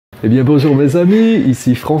Eh bien bonjour mes amis,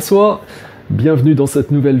 ici François, bienvenue dans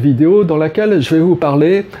cette nouvelle vidéo dans laquelle je vais vous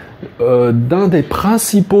parler d'un des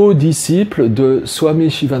principaux disciples de Swami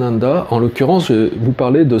Vishnudevananda. En l'occurrence, je vais vous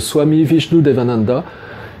parler de Swami Vishnudevananda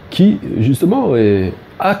qui justement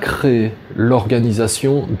a créé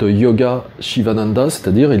l'organisation de Yoga Shivananda,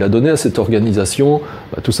 c'est-à-dire il a donné à cette organisation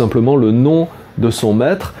tout simplement le nom de son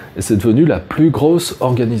maître, et c'est devenu la plus grosse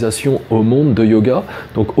organisation au monde de yoga.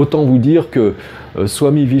 Donc autant vous dire que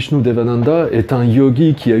Swami Vishnudevananda est un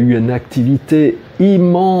yogi qui a eu une activité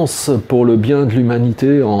immense pour le bien de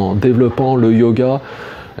l'humanité en développant le yoga.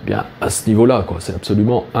 Eh bien, à ce niveau-là, c'est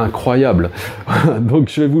absolument incroyable. Donc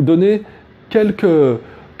je vais vous donner quelques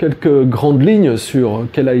grandes lignes sur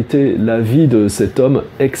quelle a été la vie de cet homme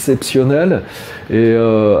exceptionnel. Et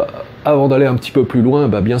avant d'aller un petit peu plus loin,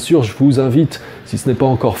 bien sûr, je vous invite, si ce n'est pas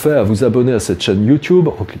encore fait, à vous abonner à cette chaîne YouTube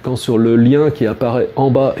en cliquant sur le lien qui apparaît en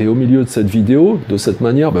bas et au milieu de cette vidéo. De cette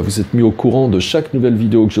manière, vous êtes mis au courant de chaque nouvelle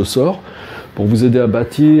vidéo que je sors pour vous aider à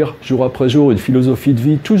bâtir jour après jour une philosophie de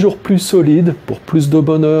vie toujours plus solide, pour plus de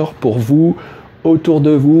bonheur, pour vous, autour de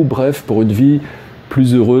vous, bref, pour une vie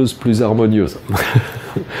plus heureuse, plus harmonieuse.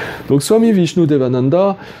 Donc Swami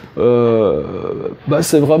Vishnudevananda,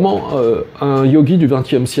 c'est vraiment un yogi du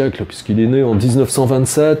XXe siècle, puisqu'il est né en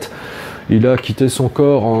 1927, il a quitté son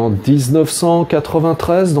corps en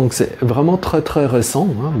 1993, donc c'est vraiment très très récent,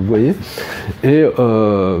 vous voyez. Et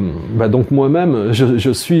donc moi-même,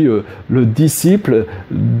 je suis le disciple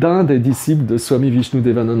d'un des disciples de Swami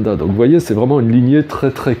Vishnudevananda. Donc vous voyez, c'est vraiment une lignée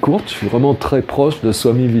très très courte, je suis vraiment très proche de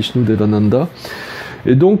Swami Vishnudevananda.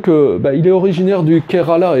 Et donc, il est originaire du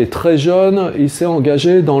Kerala et très jeune, il s'est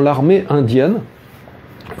engagé dans l'armée indienne,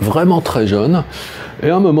 vraiment très jeune. Et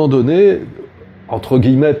à un moment donné, entre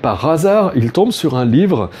guillemets par hasard, il tombe sur un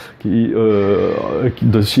livre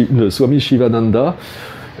de Swami Shivananda.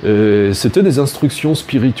 C'était des instructions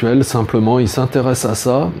spirituelles, simplement, il s'intéresse à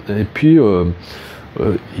ça. Et puis,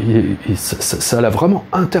 ça l'a vraiment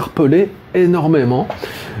interpellé énormément.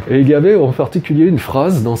 Et il y avait en particulier une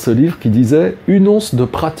phrase dans ce livre qui disait « Une once de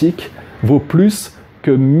pratique vaut plus que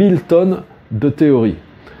 1000 tonnes de théorie ».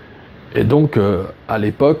 Et donc, à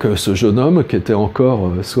l'époque, ce jeune homme, qui était encore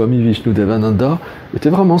Swami Vishnudevananda, était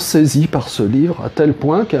vraiment saisi par ce livre, à tel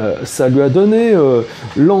point que ça lui a donné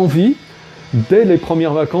l'envie, dès les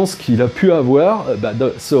premières vacances qu'il a pu avoir,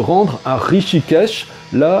 de se rendre à Rishikesh,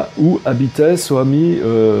 là où habitait Swami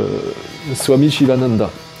Shivananda.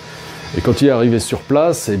 Et quand il est arrivé sur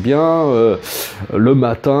place, le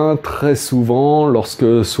matin, très souvent,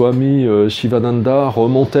 lorsque Swami Shivananda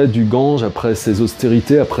remontait du Gange après ses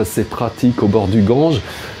austérités, après ses pratiques au bord du Gange,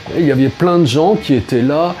 il y avait plein de gens qui étaient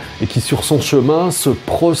là et qui, sur son chemin, se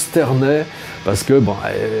prosternaient parce que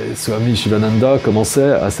Swami Shivananda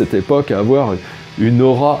commençait à cette époque à avoir une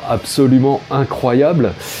aura absolument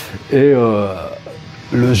incroyable. Et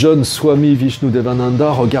le jeune Swami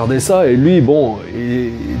Vishnudevananda regardait ça et lui,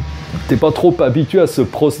 il n'était pas trop habitué à se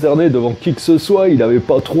prosterner devant qui que ce soit, il n'avait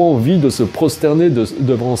pas trop envie de se prosterner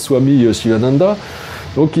devant Swami Shivananda.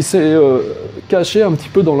 Donc il s'est caché un petit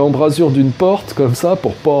peu dans l'embrasure d'une porte, comme ça,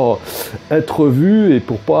 pour pas être vu et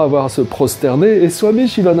pour pas avoir à se prosterner. Et Swami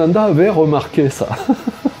Shivananda avait remarqué ça.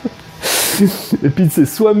 Et puis c'est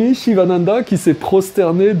Swami Shivananda qui s'est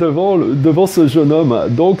prosterné devant ce jeune homme.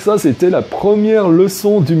 Donc ça, c'était la première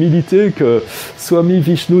leçon d'humilité que Swami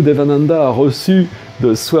Vishnudevananda a reçue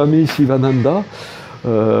de Swami Shivananda.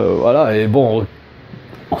 Voilà, et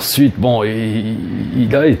ensuite,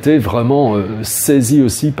 il a été vraiment saisi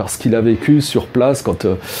aussi par ce qu'il a vécu sur place quand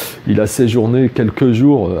il a séjourné quelques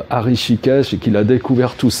jours à Rishikesh et qu'il a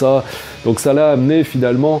découvert tout ça. Donc ça l'a amené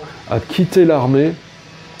finalement à quitter l'armée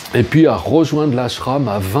et puis à rejoindre l'ashram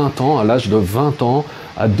à 20 ans, à l'âge de 20 ans,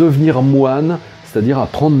 à devenir moine, c'est-à-dire à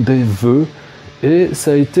prendre des vœux. Et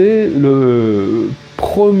ça a été le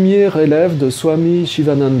premier élève de Swami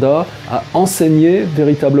Shivananda à enseigner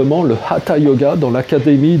véritablement le hatha yoga dans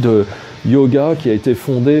l'académie de yoga qui a été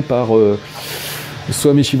fondée par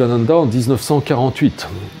Swami Shivananda en 1948.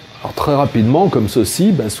 Alors très rapidement, comme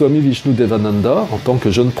ceci, Swami Vishnudevananda, en tant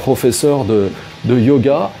que jeune professeur de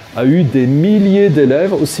yoga, a eu des milliers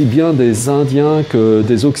d'élèves, aussi bien des Indiens que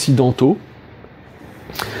des Occidentaux.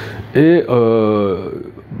 Et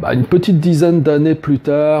une petite dizaine d'années plus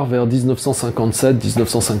tard, vers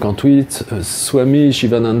 1957-1958, Swami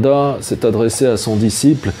Shivananda s'est adressé à son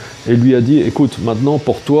disciple et lui a dit « Écoute, maintenant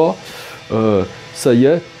pour toi, ça y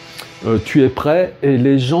est, tu es prêt et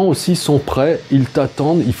les gens aussi sont prêts, ils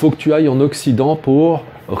t'attendent, il faut que tu ailles en Occident pour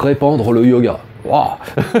répandre le yoga. » Wow.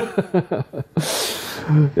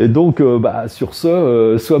 Et donc, sur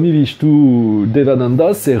ce, Swami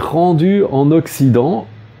Vishnudevananda s'est rendu en Occident,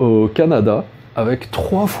 au Canada, avec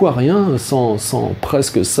 3 fois rien, sans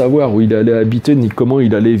presque savoir où il allait habiter ni comment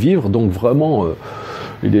il allait vivre. Donc vraiment,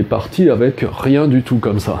 il est parti avec rien du tout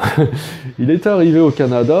comme ça. Il est arrivé au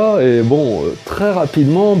Canada et bon, très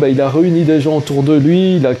rapidement, il a réuni des gens autour de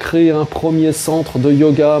lui, il a créé un premier centre de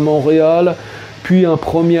yoga à Montréal, puis un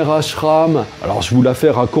premier ashram, alors je vous la fais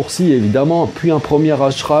raccourci évidemment, puis un premier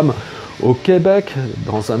ashram au Québec,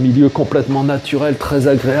 dans un milieu complètement naturel, très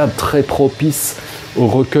agréable, très propice au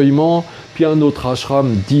recueillement, puis un autre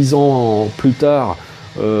ashram 10 ans plus tard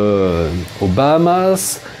aux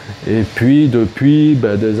Bahamas, et puis depuis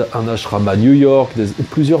un ashram à New York,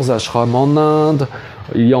 plusieurs ashrams en Inde.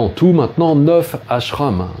 Il y a en tout maintenant 9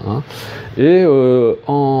 ashrams. Hein. Et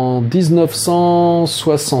en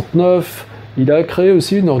 1969, il a créé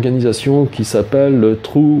aussi une organisation qui s'appelle le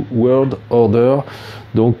True World Order.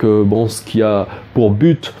 Donc ce qui a pour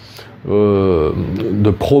but de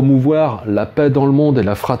promouvoir la paix dans le monde et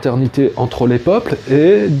la fraternité entre les peuples.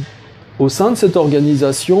 Et au sein de cette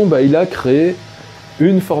organisation, il a créé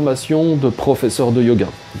une formation de professeur de yoga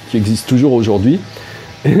qui existe toujours aujourd'hui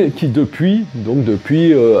et qui depuis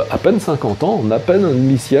à peine 50 ans, en à peine un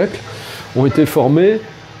demi-siècle, ont été formés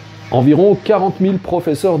environ 40 000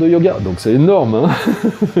 professeurs de yoga. Donc c'est énorme, hein.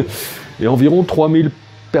 Et environ 3 000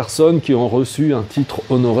 personnes qui ont reçu un titre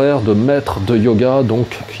honoraire de maître de yoga, donc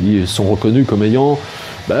qui sont reconnus comme ayant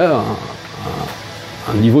un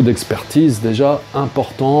niveau d'expertise déjà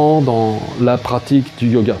important dans la pratique du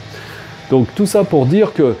yoga. Donc tout ça pour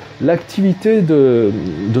dire que l'activité de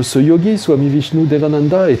ce yogi, Swami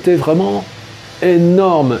Vishnudevananda, était vraiment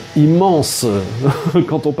énorme, immense.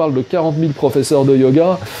 Quand on parle de 40 000 professeurs de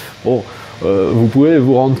yoga, bon, vous pouvez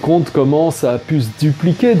vous rendre compte comment ça a pu se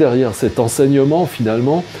dupliquer derrière cet enseignement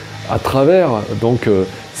finalement à travers donc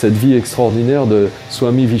cette vie extraordinaire de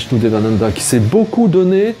Swami Vishnudevananda qui s'est beaucoup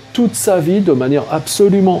donné toute sa vie de manière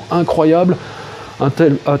absolument incroyable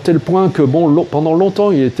à tel point que pendant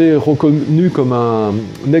longtemps il était reconnu comme un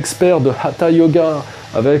expert de hatha yoga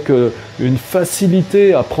avec une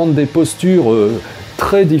facilité à prendre des postures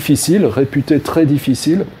très difficiles, réputées très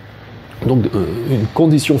difficiles. Donc une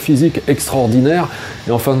condition physique extraordinaire,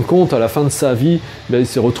 et en fin de compte, à la fin de sa vie, il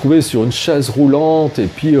s'est retrouvé sur une chaise roulante, et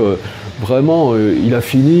puis vraiment, il a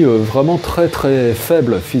fini vraiment très très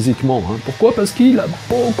faible physiquement. Hein. Pourquoi? Parce qu'il a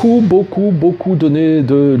beaucoup donné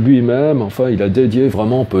de lui-même, enfin il a dédié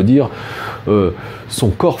vraiment, on peut dire, son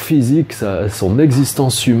corps physique, son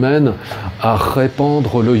existence humaine à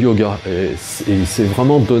répandre le yoga, et il s'est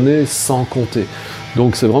vraiment donné sans compter.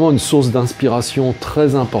 Donc c'est vraiment une source d'inspiration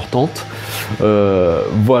très importante.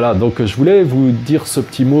 Voilà, donc je voulais vous dire ce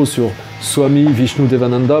petit mot sur Swami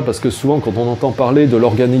Vishnudevananda, parce que souvent quand on entend parler de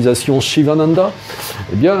l'organisation Shivananda,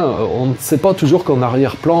 eh bien on ne sait pas toujours qu'en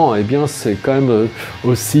arrière-plan, eh bien c'est quand même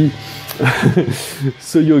aussi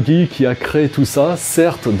ce yogi qui a créé tout ça.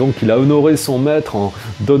 Certes, donc il a honoré son maître en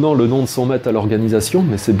donnant le nom de son maître à l'organisation,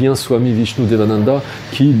 mais c'est bien Swami Vishnudevananda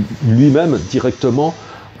qui lui-même directement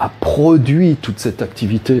a produit toute cette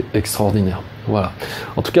activité extraordinaire. Voilà.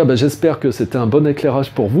 En tout cas, j'espère que c'était un bon éclairage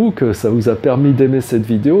pour vous, que ça vous a permis d'aimer cette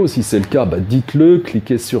vidéo. Si c'est le cas, dites-le,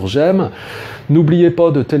 cliquez sur j'aime. N'oubliez pas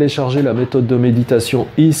de télécharger la méthode de méditation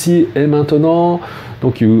ici et maintenant.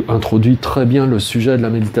 Donc, il introduit très bien le sujet de la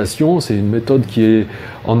méditation. C'est une méthode qui est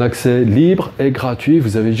en accès libre et gratuit.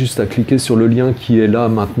 Vous avez juste à cliquer sur le lien qui est là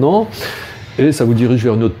maintenant. Et ça vous dirige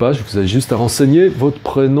vers une autre page, vous avez juste à renseigner votre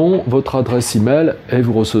prénom, votre adresse email et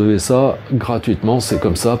vous recevez ça gratuitement, c'est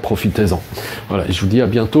comme ça, profitez-en. Voilà, et je vous dis à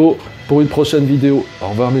bientôt pour une prochaine vidéo. Au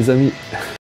revoir mes amis.